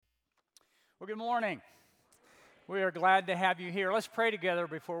Well, good morning. We are glad to have you here. Let's pray together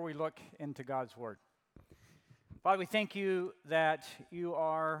before we look into God's Word. Father, we thank you that you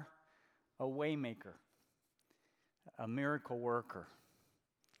are a way maker, a miracle worker,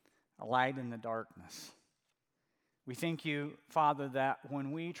 a light in the darkness. We thank you, Father, that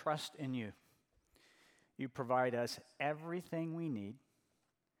when we trust in you, you provide us everything we need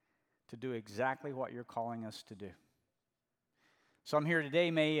to do exactly what you're calling us to do. Some here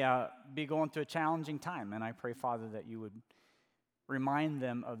today may be going through a challenging time, and I pray, Father, that you would remind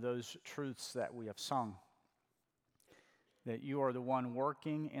them of those truths that we have sung, that you are the one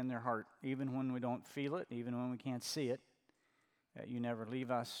working in their heart, even when we don't feel it, even when we can't see it, that you never leave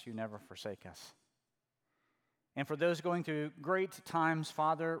us, you never forsake us. And for those going through great times,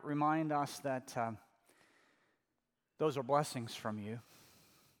 Father, remind us that those are blessings from you,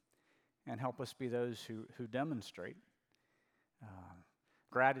 and help us be those who demonstrate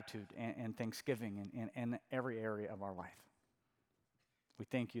gratitude and thanksgiving in every area of our life. We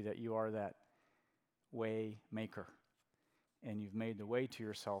thank you that you are that way maker, and you've made the way to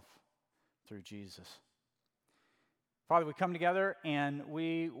yourself through Jesus. Father, we come together and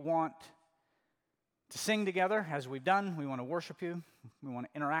we want to sing together as we've done. We want to worship you. We want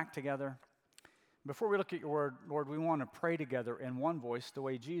to interact together. Before we look at your word, Lord, we want to pray together in one voice the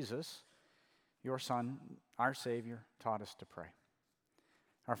way Jesus, your Son, our Savior, taught us to pray.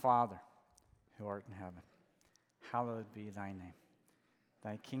 Our Father, who art in heaven, hallowed be thy name.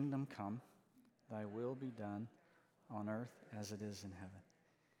 Thy kingdom come, thy will be done on earth as it is in heaven.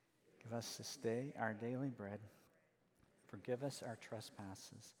 Give us this day our daily bread. Forgive us our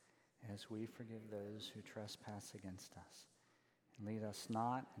trespasses as we forgive those who trespass against us. And lead us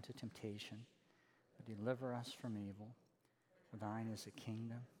not into temptation, but deliver us from evil. For thine is the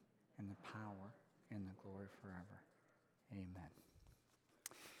kingdom and the power and the glory forever. Amen.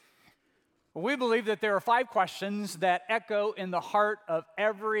 Well, we believe that there are 5 questions that echo in the heart of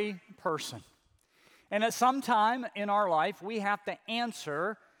every person. And at some time in our life, we have to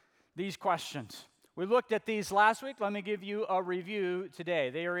answer these questions. We looked at these last week. Let me give you a review today.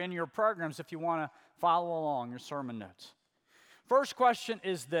 They are in your programs if you want to follow along, your sermon notes. First question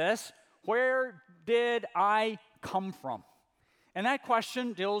is this: where did I come from? And that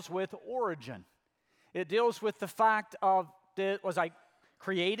question deals with origin. It deals with the fact of, was I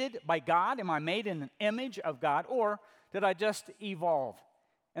created by God? Am I made in an image of God? Or did I just evolve?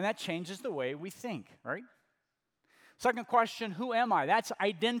 And that changes the way we think, right? Second question, who am I? That's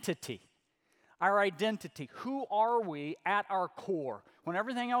identity. Our identity. Who are we at our core? When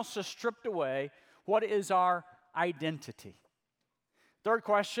everything else is stripped away, what is our identity? Third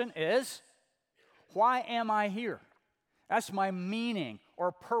question is, why am I here? That's my meaning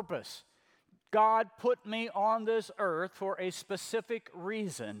or purpose. God put me on this earth for a specific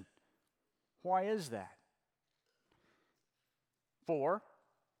reason. Why is that? 4,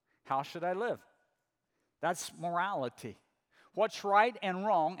 how should I live? That's morality. What's right and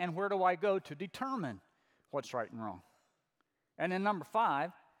wrong, and where do I go to determine what's right and wrong? And then number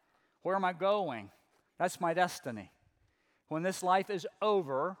 5, where am I going? That's my destiny. When this life is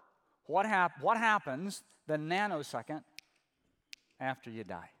over, what happens the nanosecond after you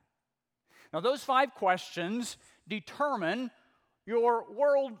die? Now, those 5 questions determine your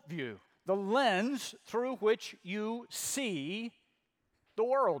worldview, the lens through which you see the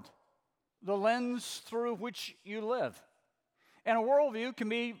world, the lens through which you live. And a worldview can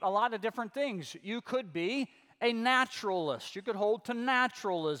be a lot of different things. You could be a naturalist. You could hold to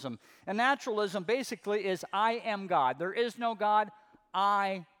naturalism. And naturalism basically is I am God. There is no God.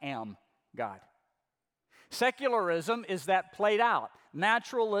 I am God. Secularism is that played out.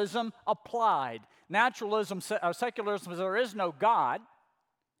 Naturalism applied. Secularism is there is no God.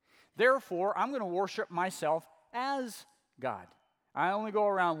 Therefore, I'm going to worship myself as God. I only go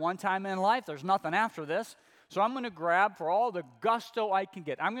around one time in life. There's nothing after this. So I'm going to grab for all the gusto I can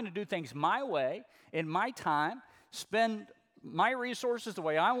get. I'm going to do things my way, in my time, spend my resources the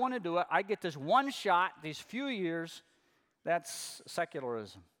way I want to do it. I get this one shot, these few years. That's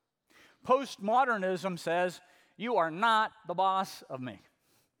secularism. Postmodernism says, you are not the boss of me.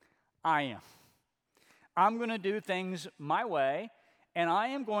 I am. I'm going to do things my way, and I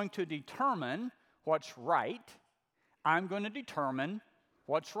am going to determine what's right. I'm going to determine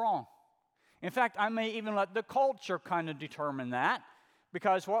what's wrong. In fact, I may even let the culture kind of determine that,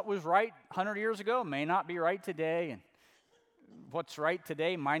 because what was right 100 years ago may not be right today, and what's right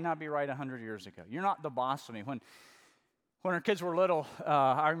today might not be right 100 years ago. You're not the boss of me. When our kids were little,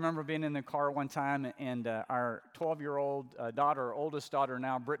 I remember being in the car one time, and our 12-year-old daughter, our oldest daughter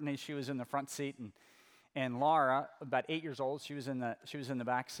now, Brittany, she was in the front seat, and Laura, about 8 years old, she was in the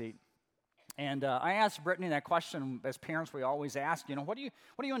back seat. And I asked Brittany that question. As parents, we always ask, what do you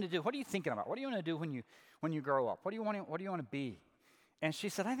want to do? What are you thinking about? What do you want to do when you grow up? What do you want to be? And she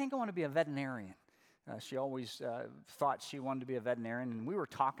said, I think I want to be a veterinarian. She always thought she wanted to be a veterinarian, and we were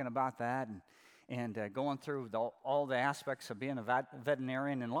talking about that and going through all the aspects of being a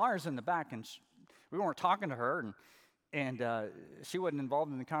veterinarian. And Laura's in the back, and we weren't talking to her, and she wasn't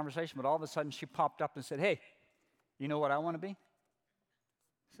involved in the conversation, but all of a sudden she popped up and said, hey, you know what I want to be?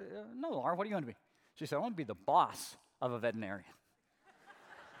 I said, no, Laura, what do you want to be? She said, I want to be the boss of a veterinarian.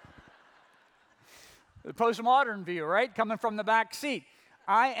 The postmodern view, right? Coming from the back seat.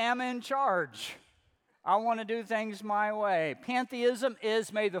 I am in charge. I want to do things my way. Pantheism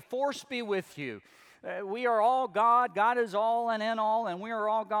is, may the force be with you. We are all God. God is all and in all, and we are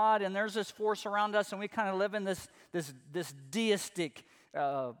all God, and there's this force around us, and we kind of live in this deistic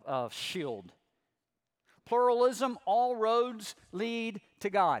shield. Pluralism, all roads lead to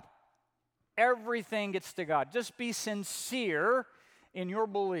God. Everything gets to God. Just be sincere in your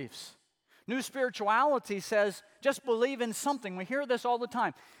beliefs. New spirituality says, just believe in something. We hear this all the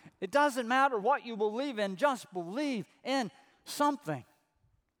time. It doesn't matter what you believe in, just believe in something.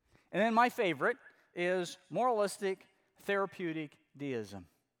 And then my favorite is moralistic, therapeutic deism.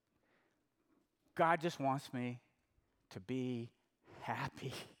 God just wants me to be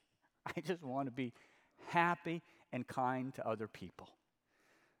happy. I just want to be happy and kind to other people.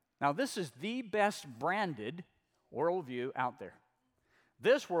 Now, this is the best branded worldview out there.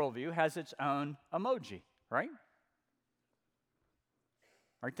 This worldview has its own emoji, right?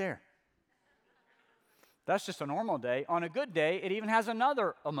 Right there. That's just a normal day. On a good day, it even has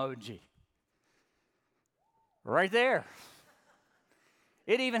another emoji. Right there.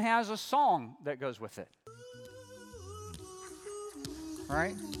 It even has a song that goes with it.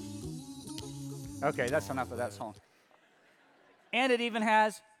 Right? Okay, that's enough of that song. And it even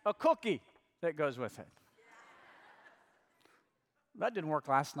has a cookie that goes with it. That didn't work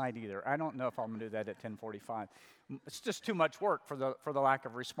last night either. I don't know if I'm going to do that at 10:45. It's just too much work for the lack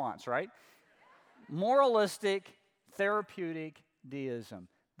of response, right? Moralistic, therapeutic deism.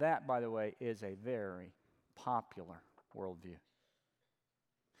 That, by the way, is a very popular worldview.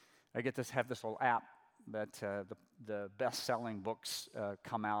 I have this little app that the best-selling books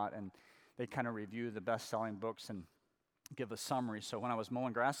come out, and they kind of review the best-selling books and give a summary. So when I was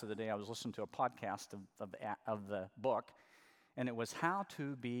mowing grass the other day, I was listening to a podcast of the book, and it was How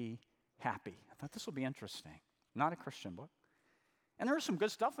to Be Happy. I thought this will be interesting. Not a Christian book. And there was some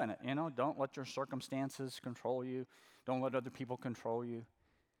good stuff in it. Don't let your circumstances control you. Don't let other people control you.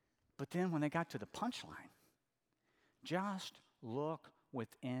 But then when they got to the punchline, just look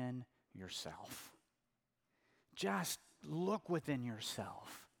within yourself. Just look within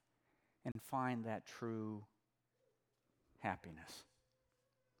yourself and find that true happiness.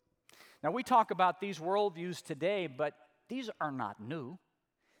 Now, we talk about these worldviews today, but these are not new.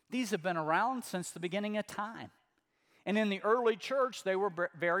 These have been around since the beginning of time. And in the early church, they were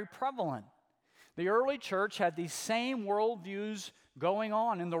very prevalent. The early church had these same worldviews going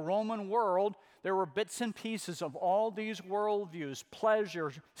on. In the Roman world, there were bits and pieces of all these worldviews: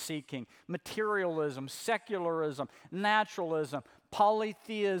 pleasure-seeking, materialism, secularism, naturalism,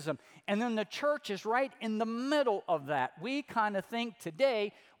 polytheism. And then the church is right in the middle of that. We kind of think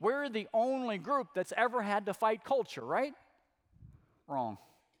today we're the only group that's ever had to fight culture, right? Wrong.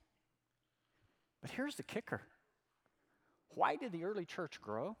 But here's the kicker. Why did the early church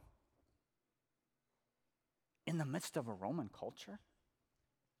grow in the midst of a Roman culture?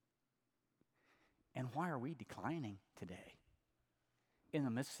 And why are we declining today in the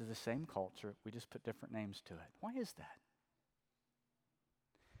midst of the same culture? We just put different names to it. Why is that?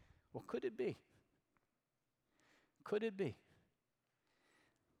 Well, could it be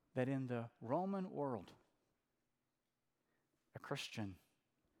that in the Roman world, a Christian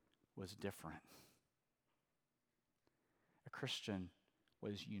was different? A Christian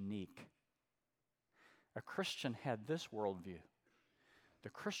was unique. A Christian had this worldview. The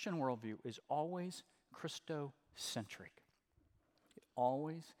Christian worldview is always Christocentric. It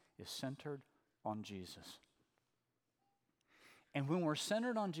always is centered on Jesus. And when we're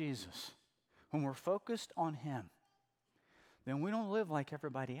centered on Jesus, when we're focused on Him, then we don't live like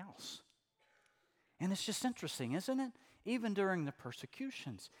everybody else. And it's just interesting, isn't it? Even during the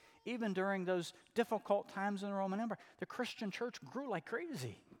persecutions, even during those difficult times in the Roman Empire, the Christian church grew like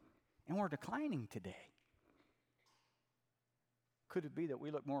crazy, and we're declining today. Could it be that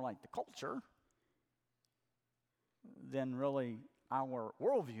we look more like the culture than really our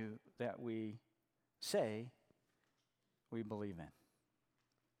worldview that we say we believe in?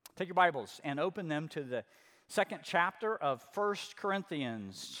 Take your Bibles and open them to the second chapter of 1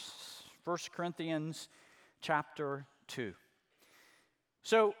 Corinthians. 1 Corinthians chapter 2.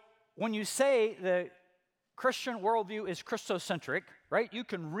 So when you say the Christian worldview is Christocentric, right, you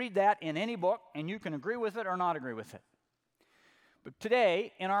can read that in any book, and you can agree with it or not agree with it. But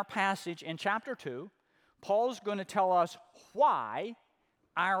today, in our passage in chapter 2, Paul's going to tell us why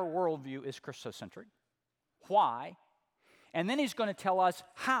our worldview is Christocentric. Why? And then he's going to tell us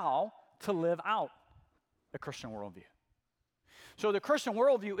how to live out the Christian worldview. So the Christian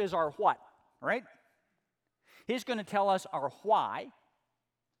worldview is our what, right? He's going to tell us our why,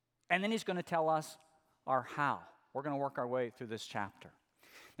 and then he's going to tell us our how. We're going to work our way through this chapter.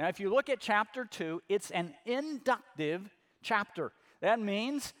 Now, if you look at chapter 2, it's an inductive chapter. That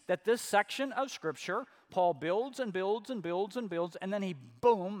means that this section of Scripture, Paul builds and builds and builds and builds, and then he,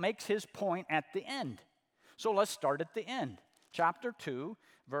 boom, makes his point at the end. So let's start at the end. Chapter 2,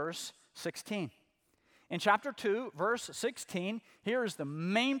 verse 16. In chapter 2, verse 16, here is the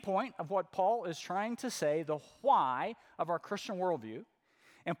main point of what Paul is trying to say, the why of our Christian worldview.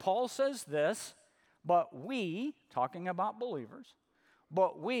 And Paul says this, but we, talking about believers,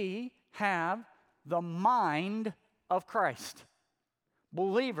 but we have the mind of Christ.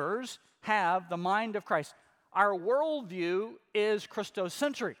 Believers have the mind of Christ. Our worldview is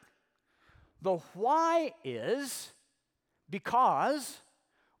Christocentric. The why is because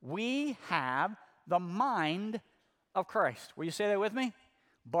we have the mind of Christ. Will you say that with me?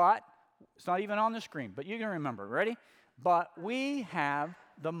 But, it's not even on the screen, but you can remember. Ready? But we have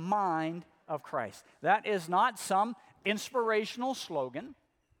the mind of Christ. That is not some inspirational slogan.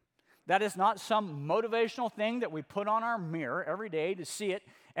 That is not some motivational thing that we put on our mirror every day to see it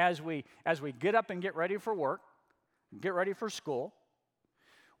as we get up and get ready for work, get ready for school.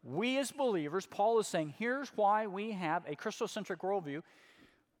 We as believers, Paul is saying, here's why we have a Christocentric worldview.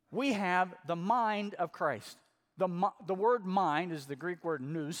 We have the mind of Christ. The word mind is the Greek word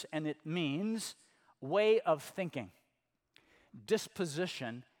nous, and it means way of thinking,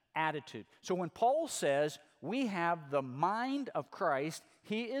 disposition, attitude. So when Paul says we have the mind of Christ,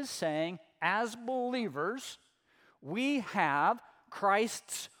 he is saying, as believers, we have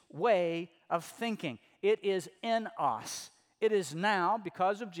Christ's way of thinking. It is in us. It is now,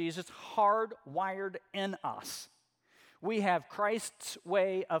 because of Jesus, hardwired in us. We have Christ's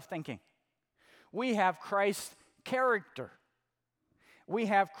way of thinking. We have Christ's character. We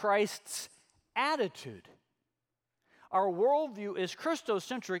have Christ's attitude. Our worldview is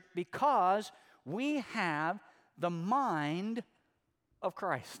Christocentric because we have the mind of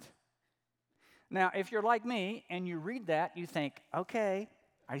Christ. Now, if you're like me and you read that, you think, okay,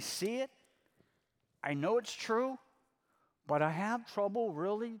 I see it, I know it's true, but I have trouble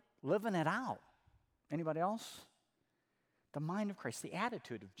really living it out. Anybody else? The mind of Christ, the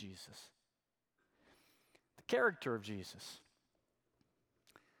attitude of Jesus, the character of Jesus,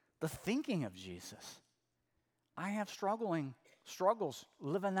 the thinking of Jesus. I have struggles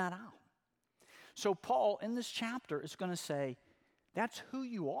living that out. So Paul, in this chapter, is going to say, that's who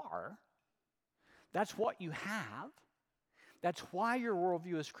you are. That's what you have. That's why your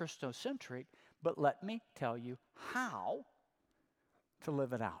worldview is Christocentric. But let me tell you how to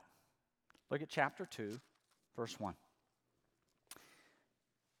live it out. Look at chapter 2, verse 1.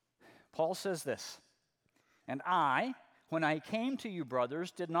 Paul says this, and I, when I came to you,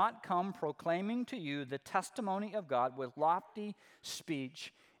 brothers, did not come proclaiming to you the testimony of God with lofty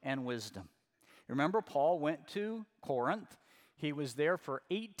speech and wisdom. Remember, Paul went to Corinth. He was there for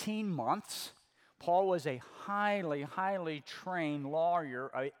 18 months. Paul was a highly, highly trained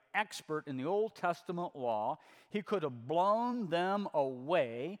lawyer, an expert in the Old Testament law. He could have blown them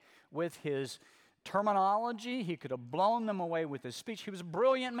away with his terminology. He could have blown them away with his speech. He was a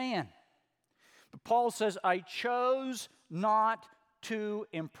brilliant man. But Paul says, I chose not to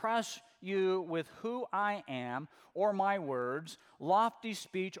impress you with who I am or my words, lofty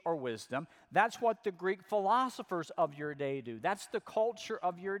speech or wisdom. That's what the Greek philosophers of your day do. That's the culture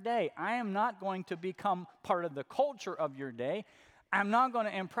of your day. I am not going to become part of the culture of your day. I'm not going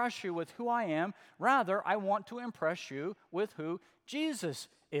to impress you with who I am. Rather, I want to impress you with who Jesus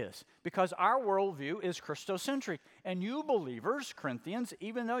is. Because our worldview is Christocentric. And you believers, Corinthians,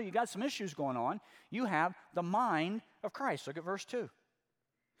 even though you got some issues going on, you have the mind of Christ. Look at verse 2.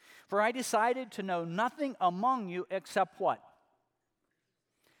 For I decided to know nothing among you except what?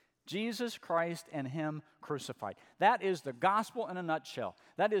 Jesus Christ and Him crucified. That is the gospel in a nutshell.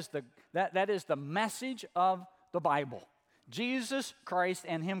 That is the message of the Bible. Jesus Christ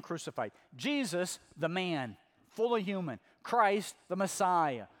and Him crucified. Jesus, the man, fully human. Christ, the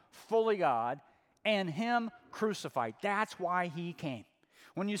Messiah, fully God, and Him crucified. That's why He came.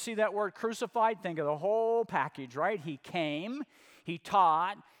 When you see that word crucified, think of the whole package, right? He came, He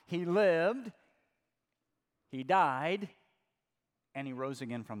taught, He lived, he died, and he rose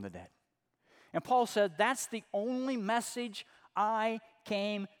again from the dead. And Paul said, that's the only message I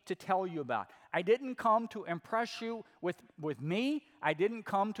came to tell you about. I didn't come to impress you with me. I didn't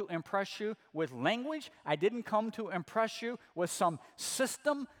come to impress you with language. I didn't come to impress you with some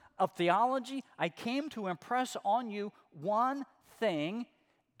system of theology. I came to impress on you one thing,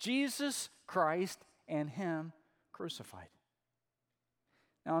 Jesus Christ and him crucified.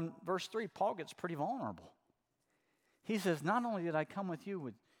 Now in verse 3, Paul gets pretty vulnerable. He says, not only did I come with you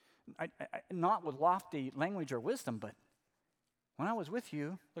with not with lofty language or wisdom, but when I was with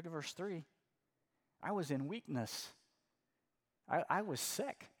you, look at verse 3, I was in weakness. I was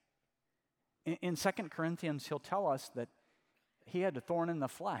sick. In 2 Corinthians, he'll tell us that he had a thorn in the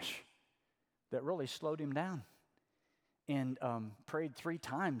flesh that really slowed him down, and prayed 3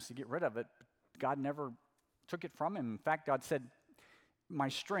 times to get rid of it. God never took it from him. In fact, God said, my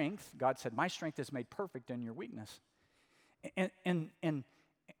strength is made perfect in your weakness. And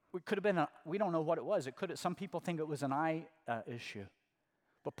it could have been, we don't know what it was. Some people think it was an eye issue.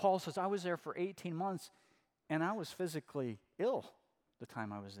 But Paul says, I was there for 18 months, and I was physically ill the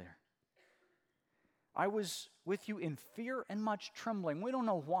time I was there. I was with you in fear and much trembling. We don't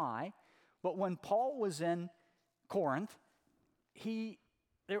know why, but when Paul was in Corinth, he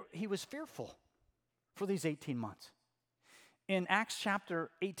was fearful for these 18 months. In Acts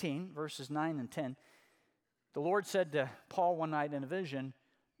chapter 18, verses 9 and 10, the Lord said to Paul one night in a vision,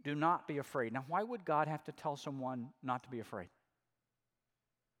 do not be afraid. Now, why would God have to tell someone not to be afraid?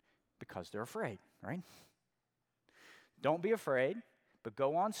 Because they're afraid, right? Don't be afraid, but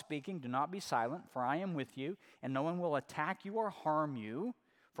go on speaking. Do not be silent, for I am with you, and no one will attack you or harm you,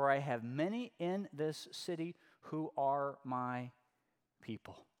 for I have many in this city who are my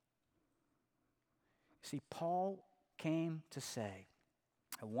people. See, Paul came to say,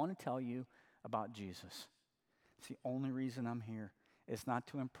 I want to tell you about Jesus. It's the only reason I'm here. It's not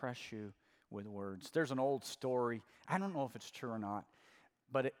to impress you with words. There's an old story. I don't know if it's true or not,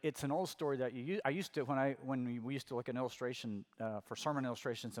 but it's an old story that I used to when we used to look at an illustration for sermon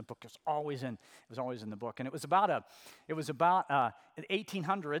illustrations in book. It was always in the book, and it was about the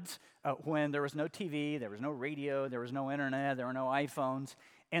 1800s when there was no TV, there was no radio, there was no internet, there were no iPhones,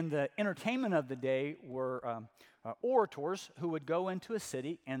 and the entertainment of the day were orators who would go into a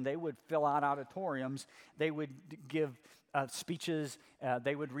city and they would fill out auditoriums. They would give speeches,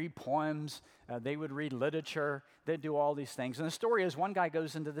 they would read poems, they would read literature, they'd do all these things. And the story is one guy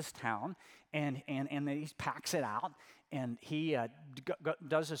goes into this town and he packs it out, and he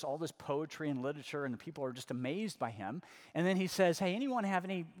does all this poetry and literature, and the people are just amazed by him. And then he says, hey, anyone have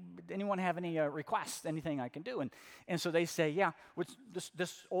any requests, anything I can do? And so they say, yeah,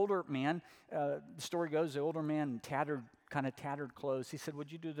 this older man, the story goes, the older man, tattered clothes, he said,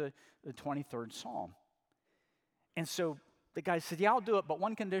 would you do the 23rd Psalm? And so the guy said, yeah, I'll do it, but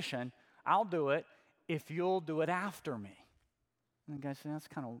one condition, I'll do it if you'll do it after me. And the guy said, that's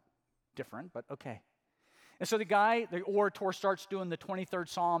kind of different, but okay. And so the orator starts doing the 23rd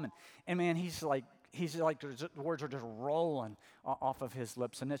Psalm, and man, he's like, the words are just rolling off of his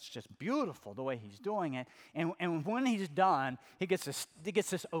lips, and it's just beautiful the way he's doing it. And when he's done, he gets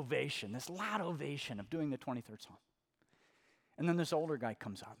this ovation, this loud ovation of doing the 23rd Psalm. And then this older guy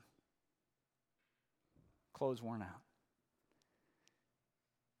comes up, clothes worn out.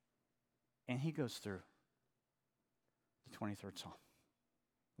 And he goes through the 23rd Psalm.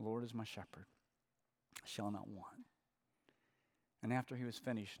 The Lord is my shepherd, I shall not want. And after he was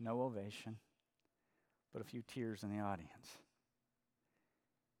finished, no ovation, but a few tears in the audience.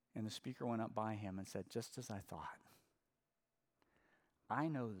 And the speaker went up by him and said, just as I thought, I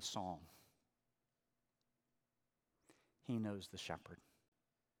know the psalm. He knows the shepherd.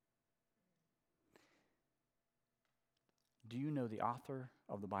 Do you know the author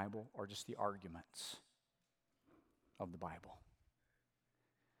of the Bible or just the arguments of the Bible?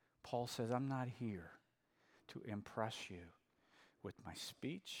 Paul says, I'm not here to impress you with my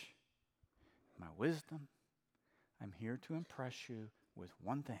speech, my wisdom. I'm here to impress you with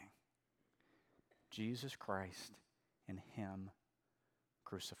one thing, Jesus Christ and him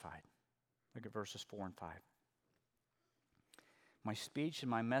crucified. Look at verses 4 and 5. My speech and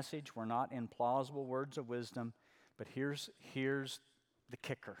my message were not in plausible words of wisdom, but here's the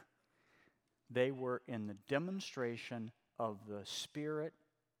kicker. They were in the demonstration of the Spirit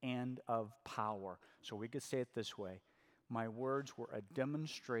and of power. So we could say it this way. My words were a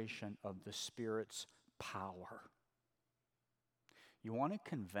demonstration of the Spirit's power. You want to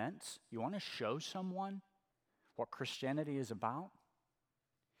convince, you want to show someone what Christianity is about?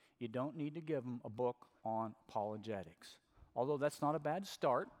 You don't need to give them a book on apologetics although that's not a bad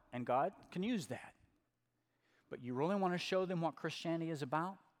start, and God can use that. But you really want to show them what Christianity is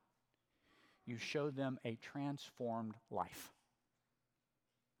about? You show them a transformed life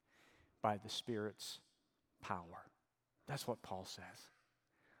by the Spirit's power. That's what Paul says.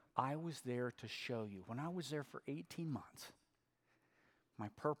 I was there to show you. When I was there for 18 months, my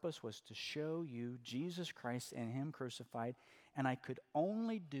purpose was to show you Jesus Christ and Him crucified, and I could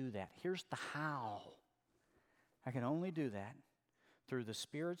only do that. Here's the how. I can only do that through the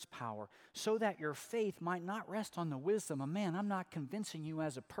Spirit's power, so that your faith might not rest on the wisdom of man. I'm not convincing you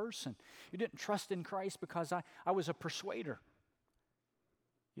as a person. You didn't trust in Christ because I was a persuader.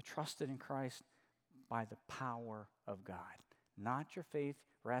 You trusted in Christ by the power of God. Not your faith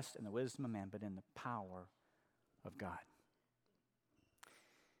rest in the wisdom of man, but in the power of God.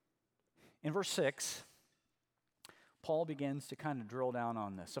 In verse 6, Paul begins to kind of drill down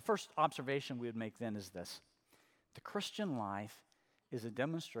on this. The first observation we would make then is this: the Christian life is a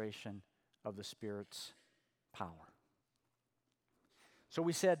demonstration of the Spirit's power. So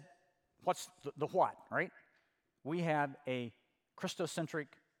we said, what's the what, right? We have a Christocentric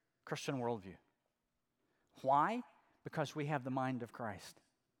Christian worldview. Why? Because we have the mind of Christ.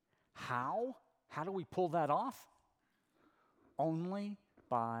 How? How do we pull that off? Only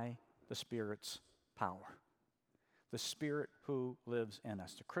by the Spirit's power. The Spirit who lives in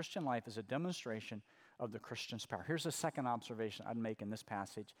us. The Christian life is a demonstration of the Christian's power. Here's the second observation I'd make in this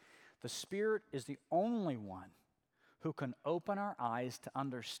passage. The Spirit is the only one who can open our eyes to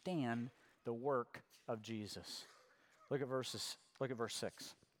understand the work of Jesus. Look at verse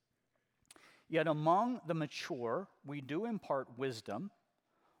 6. Yet among the mature we do impart wisdom,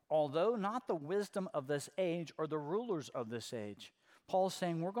 although not the wisdom of this age or the rulers of this age. Paul's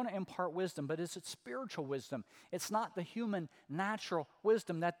saying we're going to impart wisdom, but it's spiritual wisdom. It's not the human natural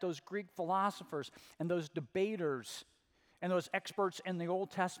wisdom that those Greek philosophers and those debaters and those experts in the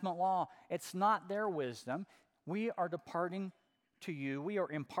Old Testament law, it's not their wisdom. We are imparting to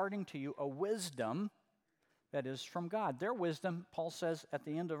you a wisdom that is from God. Their wisdom, Paul says at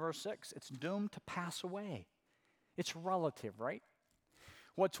the end of verse 6, it's doomed to pass away. It's relative, right?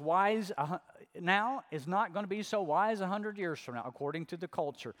 What's wise now is not going to be so wise 100 years from now, according to the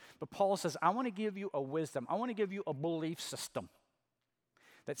culture. But Paul says, I want to give you a wisdom. I want to give you a belief system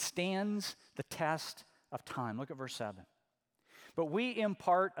that stands the test of time. Look at verse 7. But we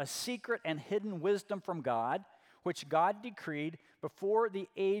impart a secret and hidden wisdom from God, which God decreed before the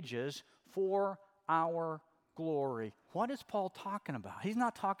ages for our glory. What is Paul talking about? He's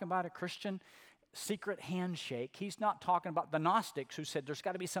not talking about a Christian secret handshake. He's not talking about the Gnostics who said there's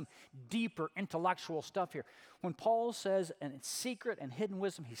got to be some deeper intellectual stuff here. When Paul says and it's secret and hidden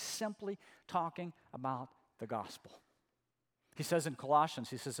wisdom, he's simply talking about the gospel. He says in Colossians,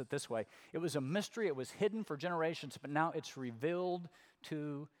 he says it this way: it was a mystery, it was hidden for generations, but now it's revealed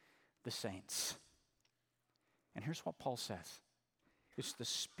to the saints. And here's what Paul says: it's the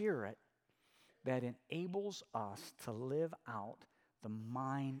Spirit that enables us to live out the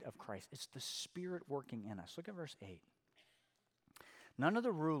mind of Christ. It's the Spirit working in us. Look at verse 8. None of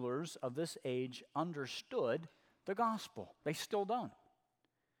the rulers of this age understood the gospel. They still don't.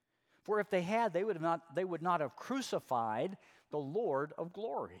 For if they had, they would not have crucified the Lord of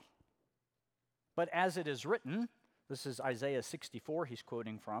glory. But as it is written, this is Isaiah 64 he's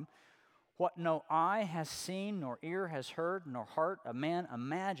quoting from, what no eye has seen, nor ear has heard, nor heart of man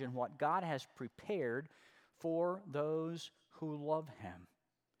imagined what God has prepared for those who love Him.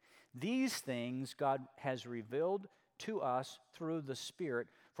 These things God has revealed to us through the Spirit,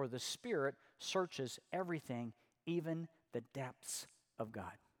 for the Spirit searches everything, even the depths of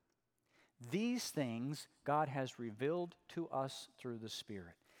God. These things God has revealed to us through the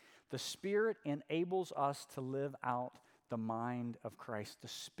Spirit. The Spirit enables us to live out the mind of Christ. The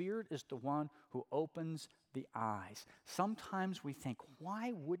Spirit is the one who opens the eyes. Sometimes we think,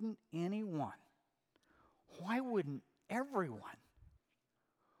 why wouldn't everyone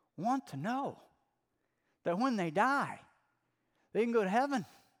want to know that when they die, they can go to heaven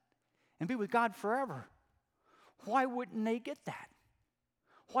and be with God forever? Why wouldn't they get that?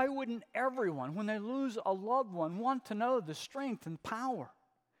 Why wouldn't everyone, when they lose a loved one, want to know the strength and power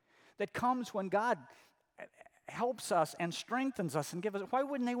that comes when God helps us and strengthens us and gives us? Why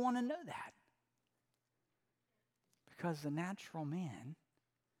wouldn't they want to know that? Because the natural man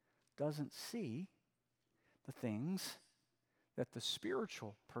doesn't see the things that the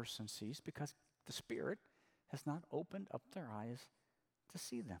spiritual person sees, because the Spirit has not opened up their eyes to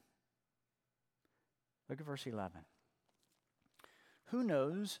see them. Look at verse 11. Who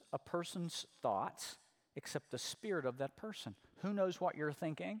knows a person's thoughts except the spirit of that person? Who knows what you're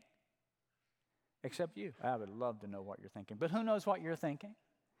thinking? except you. I would love to know what you're thinking. But who knows what you're thinking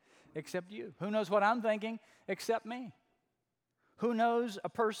except you? Who knows what I'm thinking except me? Who knows a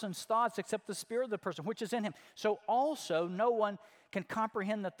person's thoughts except the spirit of the person, which is in him? So also, no one can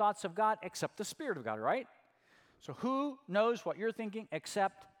comprehend the thoughts of God except the Spirit of God, right? So who knows what you're thinking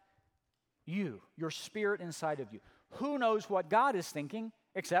except you, your spirit inside of you? Who knows what God is thinking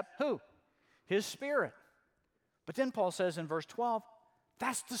except who? His Spirit. But then Paul says in verse 12,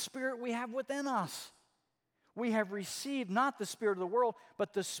 that's the Spirit we have within us. We have received not the spirit of the world,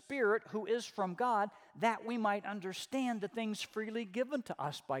 but the Spirit who is from God, that we might understand the things freely given to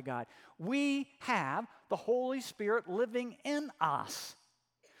us by God. We have the Holy Spirit living in us.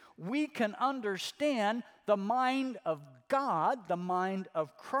 We can understand the mind of God, the mind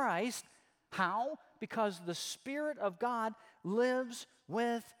of Christ. How? Because the Spirit of God lives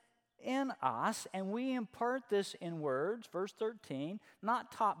within us, and we impart this in words, verse 13,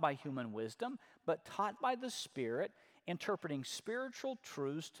 not taught by human wisdom, but taught by the Spirit, interpreting spiritual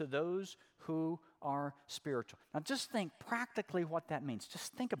truths to those who are spiritual. Now just think practically what that means.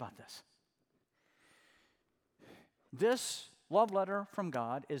 Just think about this. This love letter from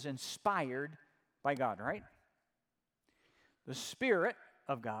God is inspired by God, right? The Spirit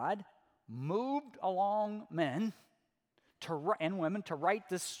of God moved along men and women to write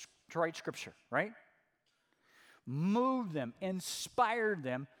Scripture, right? Moved them, inspired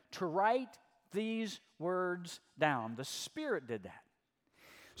them to write these words down. The Spirit did that.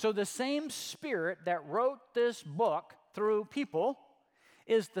 So the same Spirit that wrote this book through people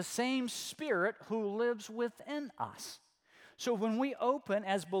is the same Spirit who lives within us. So when we open,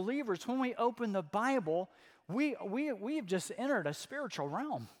 as believers, when we open the Bible, we've just entered a spiritual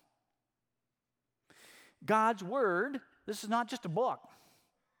realm. God's Word, this is not just a book.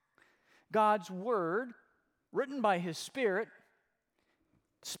 God's Word, written by His Spirit,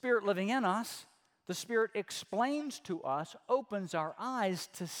 Spirit living in us, the Spirit explains to us, opens our eyes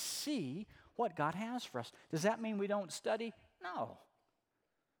to see what God has for us. Does that mean we don't study? No.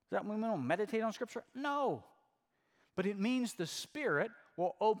 Does that mean we don't meditate on Scripture? No. But it means the Spirit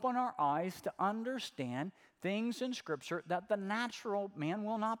will open our eyes to understand things in Scripture that the natural man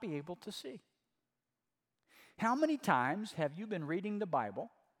will not be able to see. How many times have you been reading the Bible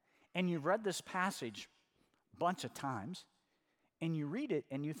and you've read this passage a bunch of times, and you read it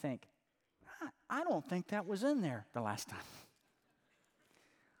and you think, I don't think that was in there the last time.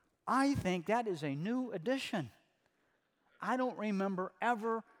 I think that is a new addition. I don't remember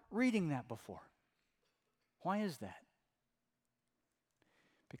ever reading that before. Why is that?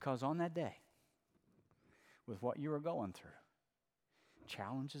 Because on that day, with what you were going through,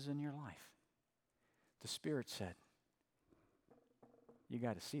 challenges in your life, the Spirit said, you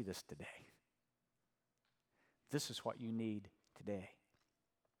got to see this today. This is what you need today.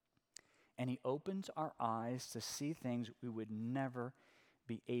 And He opens our eyes to see things we would never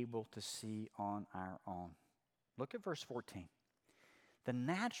be able to see on our own. Look at verse 14. The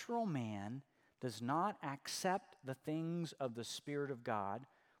natural man does not accept the things of the Spirit of God,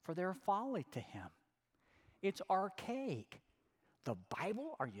 for their folly to him. It's archaic. The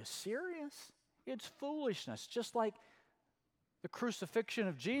Bible? Are you serious? It's foolishness. Just like the crucifixion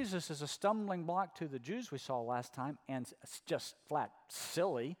of Jesus is a stumbling block to the Jews we saw last time, and it's just flat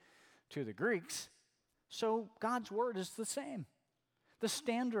silly to the Greeks. So God's Word is the same. The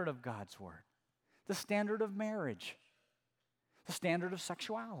standard of God's Word, the standard of marriage, the standard of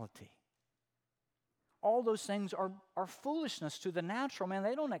sexuality. All those things are foolishness to the natural man.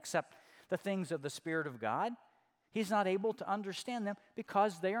 They don't accept the things of the Spirit of God. He's not able to understand them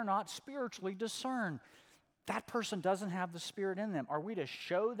because they are not spiritually discerned. That person doesn't have the Spirit in them. Are we to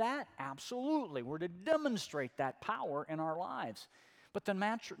show that? Absolutely. We're to demonstrate that power in our lives. But the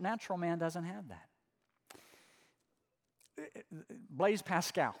natural man doesn't have that. Blaise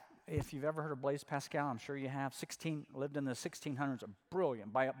Pascal. If you've ever heard of Blaise Pascal, I'm sure you have. Lived in the 1600s.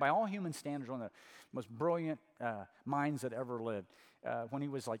 Brilliant. By all human standards, one of the most brilliant minds that ever lived. When he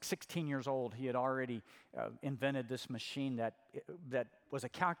was like 16 years old, he had already invented this machine that was a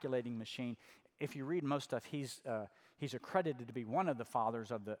calculating machine. If you read most stuff, he's accredited to be one of the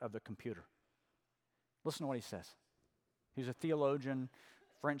fathers of the computer. Listen to what he says. He's a theologian,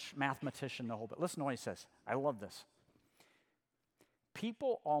 French mathematician, the whole bit. Listen to what he says. I love this.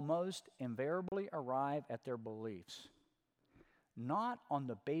 People almost invariably arrive at their beliefs not on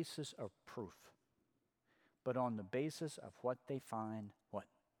the basis of proof, but on the basis of what they find, what?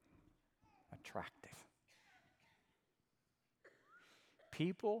 Attractive.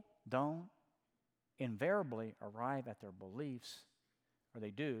 People don't invariably arrive at their beliefs, or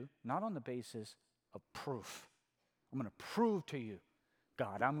they do, not on the basis of proof. I'm going to prove to you,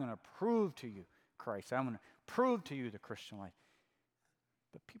 God. I'm going to prove to you, Christ. I'm going to prove to you the Christian life.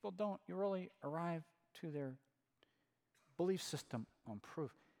 But people don't really arrive to their belief system on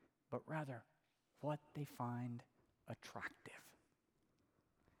proof, but rather what they find attractive.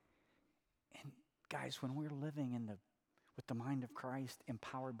 And guys, when we're living with the mind of Christ,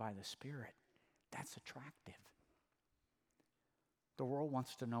 empowered by the Spirit, that's attractive. The world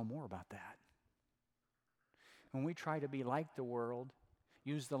wants to know more about that. When we try to be like the world,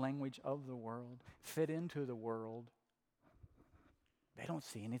 use the language of the world, fit into the world, they don't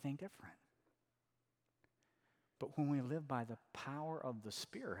see anything different. But when we live by the power of the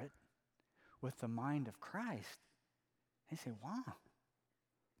Spirit with the mind of Christ, they say, wow,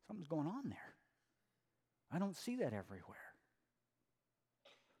 something's going on there. I don't see that everywhere.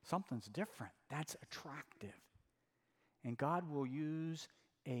 Something's different. That's attractive. And God will use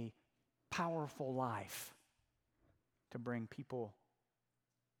a powerful life to bring people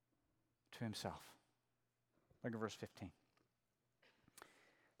to himself. Look at verse 15.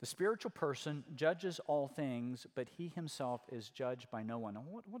 The spiritual person judges all things, but he himself is judged by no one. Now,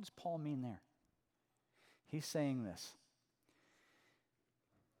 what does Paul mean there? He's saying this.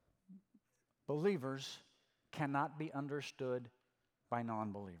 Believers cannot be understood by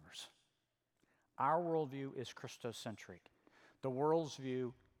non-believers. Our worldview is Christocentric. The world's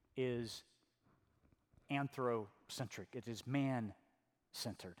view is anthrocentric. It is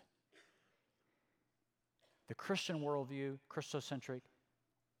man-centered. The Christian worldview, Christocentric,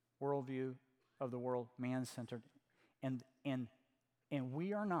 worldview of the world, man-centered. And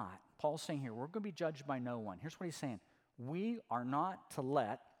we are not, Paul's saying here, we're going to be judged by no one. Here's what he's saying. We are not to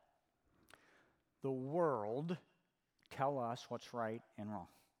let the world tell us what's right and wrong.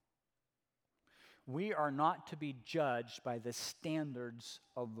 We are not to be judged by the standards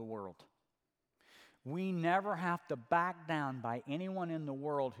of the world. We never have to back down by anyone in the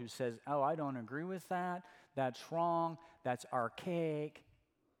world who says, oh, I don't agree with that, that's wrong, that's archaic.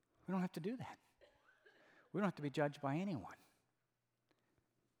 We don't have to do that. We don't have to be judged by anyone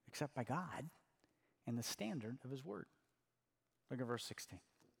except by God and the standard of his word. Look at verse 16.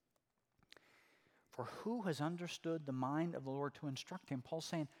 For who has understood the mind of the Lord to instruct him? Paul's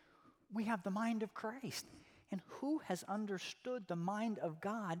saying, we have the mind of Christ. And who has understood the mind of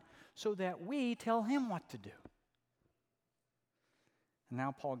God so that we tell him what to do? And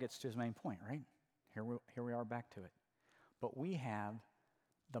now Paul gets to his main point, right? Here we are back to it. But we have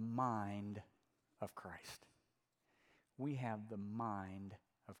the mind of Christ. We have the mind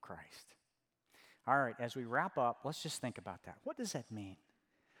of Christ. All right, as we wrap up, let's just think about that. What does that mean?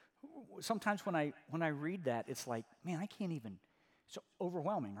 Sometimes when I read that, it's like, man, I can't even, it's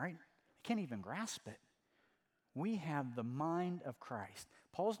overwhelming, right? I can't even grasp it. We have the mind of Christ.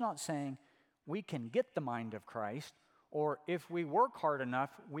 Paul's not saying we can get the mind of Christ, or if we work hard enough,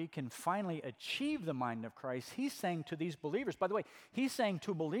 we can finally achieve the mind of Christ. He's saying to these believers, by the way, he's saying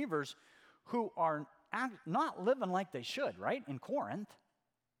to believers who are not living like they should, right? In Corinth,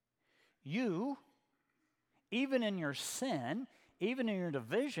 you, even in your sin, even in your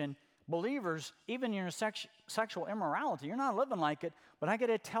division, believers, even in your sexual immorality, you're not living like it, but I got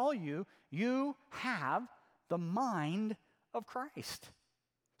to tell you, you have the mind of Christ.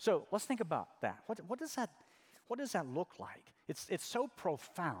 So let's think about that. What does that look like? It's so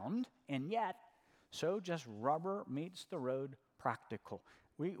profound, and yet so just rubber meets the road practical.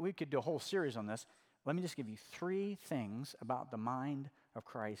 We could do a whole series on this. Let me just give you 3 things about the mind of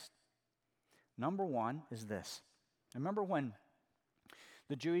Christ. Number 1 is this. Remember when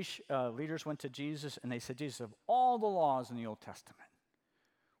the Jewish leaders went to Jesus and they said, Jesus, of all the laws in the Old Testament,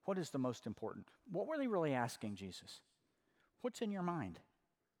 what is the most important? What were they really asking Jesus? What's in your mind?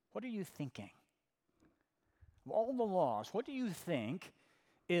 What are you thinking? Of all the laws, what do you think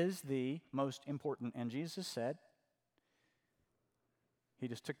is the most important? And Jesus said, he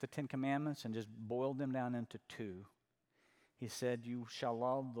just took the 10 Commandments and just boiled them down into 2. He said, you shall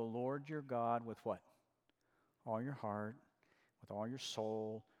love the Lord your God with what? All your heart, with all your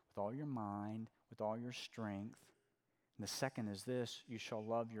soul, with all your mind, with all your strength. And the second is this, you shall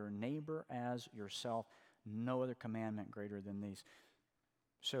love your neighbor as yourself. No other commandment greater than these.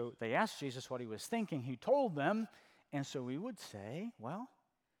 So they asked Jesus what he was thinking. He told them, and so we would say, well,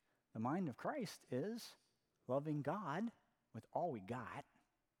 the mind of Christ is loving God with all we got,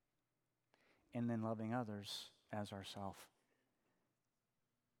 and then loving others as ourselves.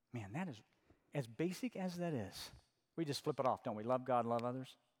 Man, that is, as basic as that is, we just flip it off, don't we? Love God, love others.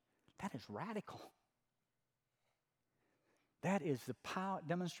 That is radical. That is the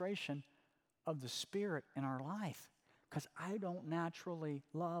demonstration of the Spirit in our life, because I don't naturally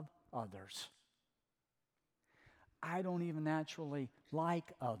love others. I don't even naturally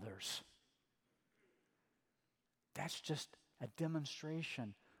like others. That's just a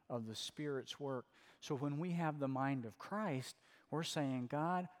demonstration of the Spirit's work. So when we have the mind of Christ, we're saying,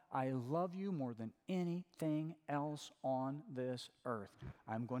 God, I love you more than anything else on this earth.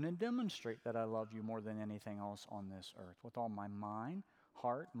 I'm going to demonstrate that I love you more than anything else on this earth with all my mind,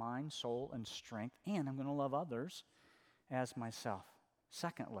 heart, mind, soul, and strength, and I'm going to love others as myself.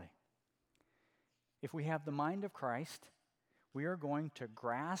 Secondly, if we have the mind of Christ, we are going to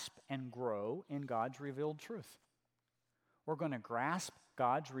grasp and grow in God's revealed truth. We're going to grasp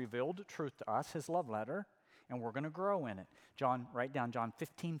God's revealed truth to us, His love letter, and we're going to grow in it. Write down John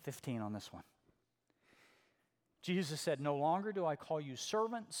 15:15 on this one. Jesus said, "No longer do I call you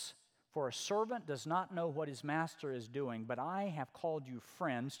servants, for a servant does not know what his master is doing, but I have called you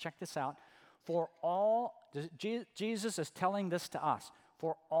friends." Check this out. Jesus is telling this to us.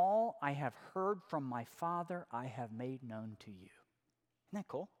 "For all I have heard from my Father, I have made known to you." Isn't that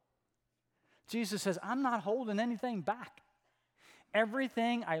cool? Jesus says, I'm not holding anything back.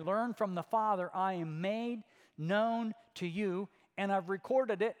 Everything I learned from the Father, I am made known to you, and I've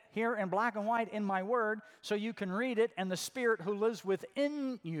recorded it here in black and white in my word so you can read it, and the Spirit who lives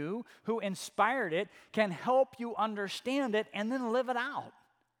within you, who inspired it, can help you understand it and then live it out.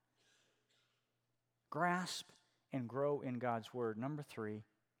 Grasp and grow in God's word. Number 3,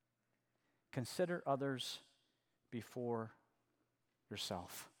 consider others before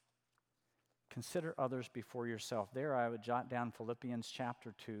yourself. Consider others before yourself. There I would jot down Philippians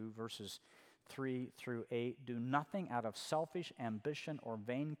chapter 2, verses 3 through 8. Do nothing out of selfish ambition or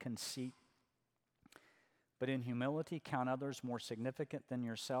vain conceit, but in humility count others more significant than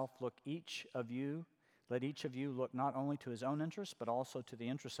yourself. Let each of you look not only to his own interests, but also to the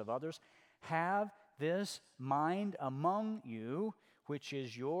interests of others. Have this mind among you, which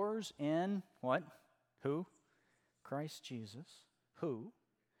is yours in what? Who? Christ Jesus, who,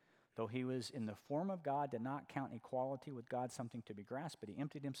 though he was in the form of God, did not count equality with God something to be grasped, but he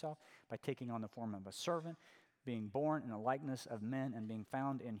emptied himself by taking on the form of a servant, being born in the likeness of men, and being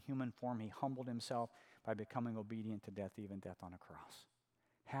found in human form, he humbled himself by becoming obedient to death, even death on a cross.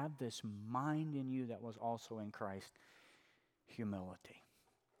 Have this mind in you that was also in Christ, humility.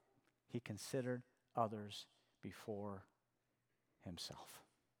 He considered others before himself.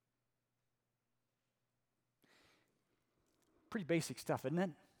 Pretty basic stuff, isn't it?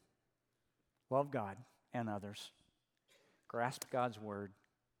 Love God and others, grasp God's word,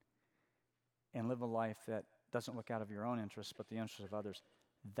 and live a life that doesn't look out of your own interests, but the interests of others.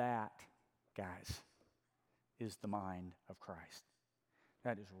 That, guys, is the mind of Christ.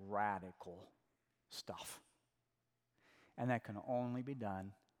 That is radical stuff. And that can only be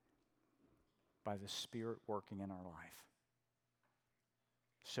done by the Spirit working in our life.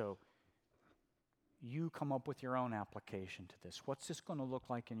 So, you come up with your own application to this. What's this going to look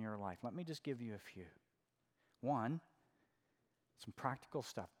like in your life? Let me just give you a few. One, some practical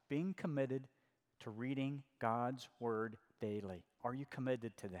stuff. Being committed to reading God's word daily. Are you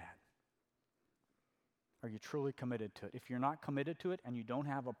committed to that? Are you truly committed to it? If you're not committed to it and you don't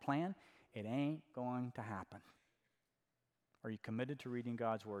have a plan, it ain't going to happen. Are you committed to reading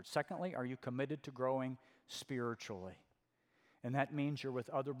God's word? Secondly, are you committed to growing spiritually? And that means you're with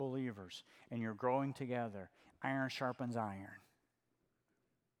other believers and you're growing together. Iron sharpens iron.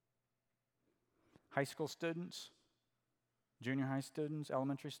 High school students, junior high students,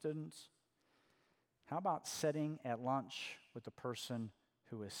 elementary students, how about sitting at lunch with the person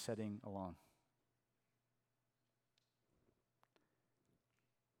who is sitting alone?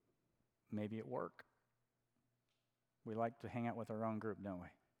 Maybe at work. We like to hang out with our own group, don't we?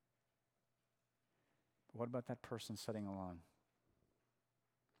 But what about that person sitting alone?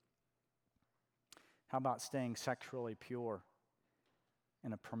 How about staying sexually pure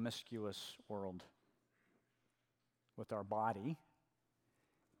in a promiscuous world with our body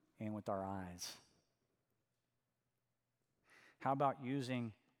and with our eyes? How about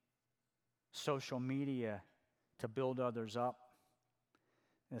using social media to build others up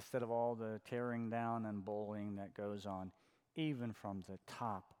instead of all the tearing down and bullying that goes on, even from the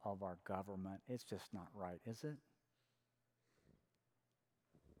top of our government? It's just not right, is it?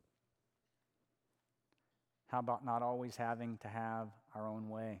 How about not always having to have our own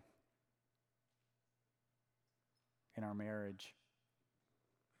way in our marriage?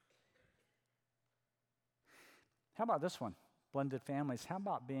 How about this one? Blended families. How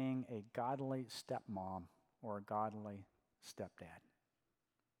about being a godly stepmom or a godly stepdad?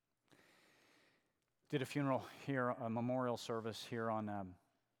 Did a funeral here, a memorial service here on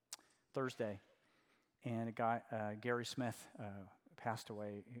Thursday, and a guy, Gary Smith, passed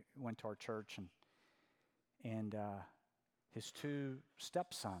away. He went to our church, and his two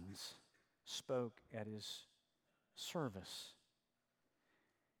stepsons spoke at his service.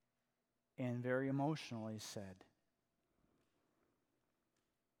 And very emotionally said,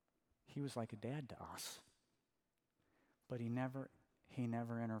 he was like a dad to us. But he never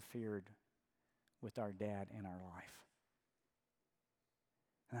interfered with our dad in our life.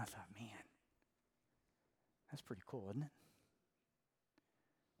 And I thought, man, that's pretty cool, isn't it?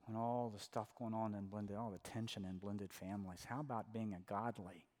 When all the stuff going on in blended, all the tension in blended families, how about being a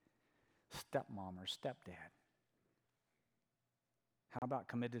godly stepmom or stepdad? How about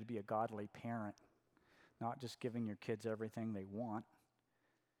committed to be a godly parent, not just giving your kids everything they want,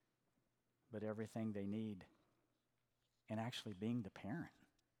 but everything they need, and actually being the parent?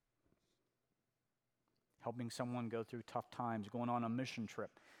 Helping someone go through tough times, going on a mission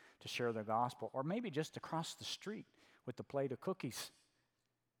trip to share the gospel, or maybe just across the street with the plate of cookies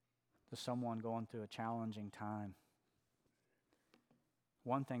to someone going through a challenging time.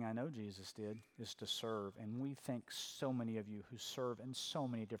 One thing I know Jesus did is to serve, and we thank so many of you who serve in so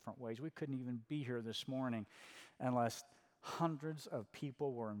many different ways. We couldn't even be here this morning unless hundreds of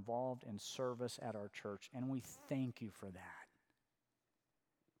people were involved in service at our church, and we thank you for that.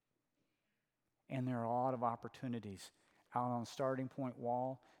 And there are a lot of opportunities. Out on Starting Point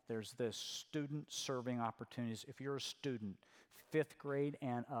Wall, there's this student serving opportunities. If you're a student, 5th grade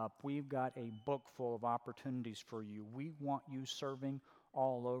and up, we've got a book full of opportunities for you. We want you serving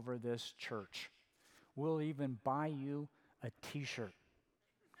all over this church. We'll even buy you a t-shirt,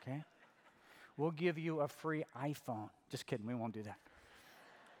 okay? We'll give you a free iPhone. Just kidding, we won't do that.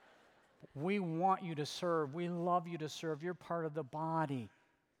 We want you to serve. We love you to serve. You're part of the body.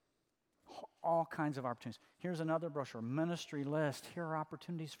 All kinds of opportunities. Here's another brochure, ministry list. Here are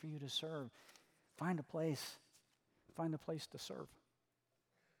opportunities for you to serve. Find a place. Find a place to serve.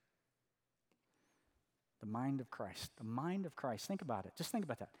 The mind of Christ. The mind of Christ. Think about it. Just think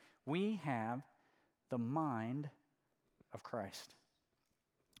about that. We have the mind of Christ.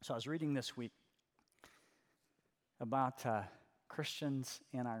 So I was reading this week about Christians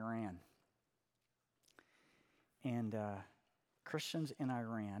in Iran. And Christians in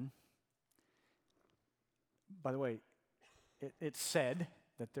Iran, by the way, it's said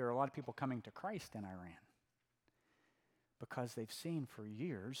that there are a lot of people coming to Christ in Iran because they've seen for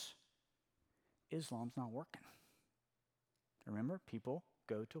years Islam's not working. Remember, people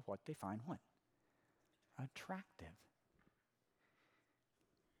go to what they find what? Attractive.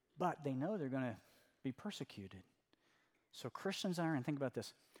 But they know they're going to be persecuted. So Christians in Iran, think about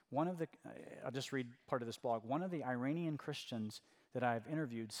this. I'll just read part of this blog. One of the Iranian Christians that I've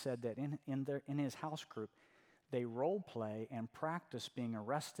interviewed said that in his house group, they role play and practice being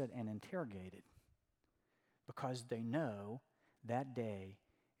arrested and interrogated because they know that day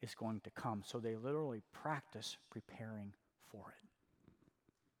is going to come. So they literally practice preparing for it.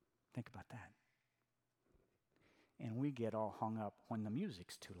 Think about that. And we get all hung up when the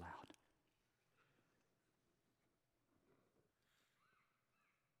music's too loud.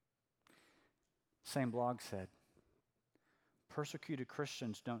 Same blog said, persecuted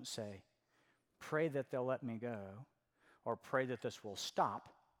Christians don't say, pray that they'll let me go, or pray that this will stop.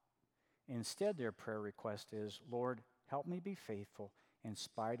 Instead, their prayer request is, Lord, help me be faithful in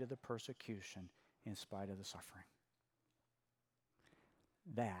spite of the persecution, in spite of the suffering.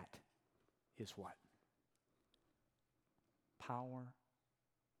 That is what? Power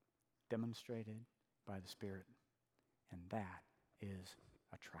demonstrated by the Spirit. And that is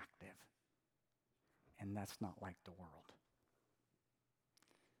attractive. And that's not like the world.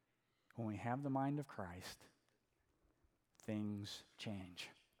 When we have the mind of Christ, things change.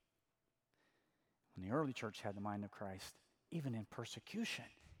 When the early church had the mind of Christ, even in persecution,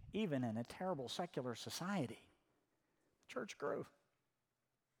 even in a terrible secular society, the church grew.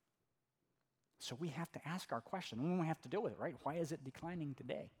 So we have to ask our question, and we have to deal with it, right? Why is it declining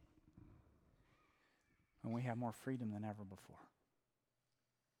today? When we have more freedom than ever before.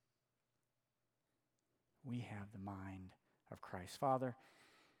 We have the mind of Christ. Father,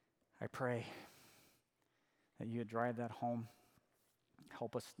 I pray that you would drive that home.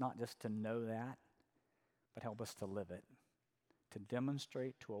 Help us not just to know that, but help us to live it, to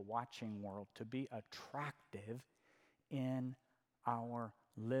demonstrate to a watching world, to be attractive in our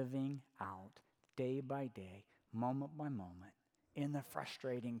living out day by day, moment by moment, in the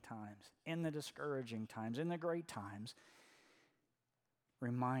frustrating times, in the discouraging times, in the great times.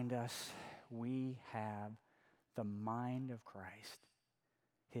 Remind us we have the mind of Christ,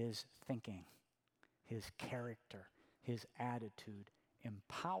 his thinking, his character, his attitude,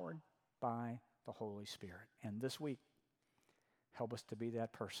 empowered by the Holy Spirit. And this week, help us to be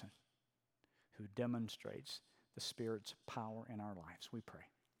that person who demonstrates the Spirit's power in our lives. We pray.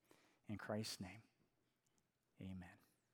 In Christ's name, Amen.